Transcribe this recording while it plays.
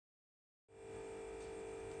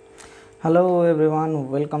Hello everyone,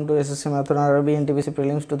 welcome to SSC Maithon और अभी NTPC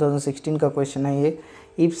prelims 2016 का क्वेश्चन है ये।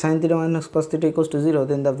 If sin theta minus cos theta equals to 0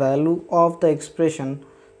 then the value of the expression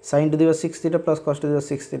sin to the 6 theta plus cos to the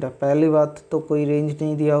 6 theta. पहली बात तो कोई range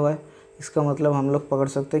नहीं दिया हुआ है, इसका मतलब हम लोग पकड़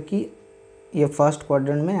सकते हैं कि ये फर्स्ट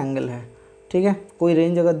क्वाड्रेंट में एंगल है। ठीक है, कोई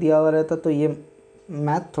रेंज अगर दिया हुआ रहता तो ये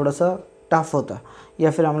मैथ थोड़ा सा टफ होता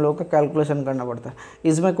या फिर हम लोगों का कैलकुलेशन करना पड़ता।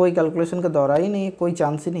 इसमें कोई कैलकुलेशन का दौरा ही नहीं है, कोई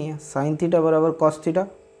चांस ही नहीं है। sin थीटा बराबर cos थीटा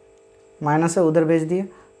माइनस है, उधर भेज दिए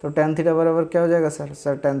तो tan थीटा बराबर क्या हो जाएगा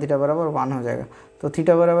सर tan थीटा बराबर 1 हो जाएगा। तो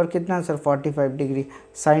थीटा बराबर कितना है sir 45 degree.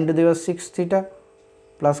 sin to the 6 theta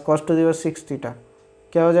plus cos to the 6 theta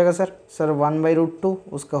क्या हो जाएगा सर 1/√2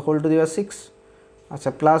 उसका होल टू द 6,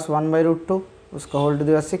 अच्छा प्लस 1/√2 उसका whole to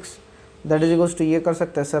the 6 that is equals to ये कर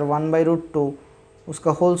सकते हैं सर 1/√2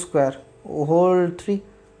 उसका होल स्क्वायर होल 3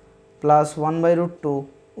 प्लस 1/√2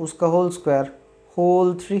 उसका होल स्क्वायर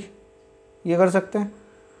होल 3, ये कर सकते हैं।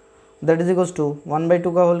 दैट इज इक्वल्स टू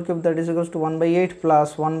 1/2 का whole cube that is equals to 1/8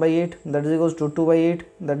 plus 1/8 that is equals to 2/8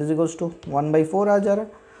 that is equals to 1/4 आ जा रहा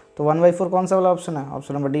है। तो 1/4 कौन सा वाला ऑप्शन है?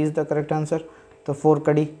 Option number D is the correct answer. तो 4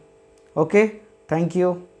 कड़ी। Okay, thank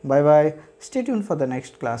you, bye bye, stay tuned for the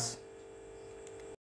next class.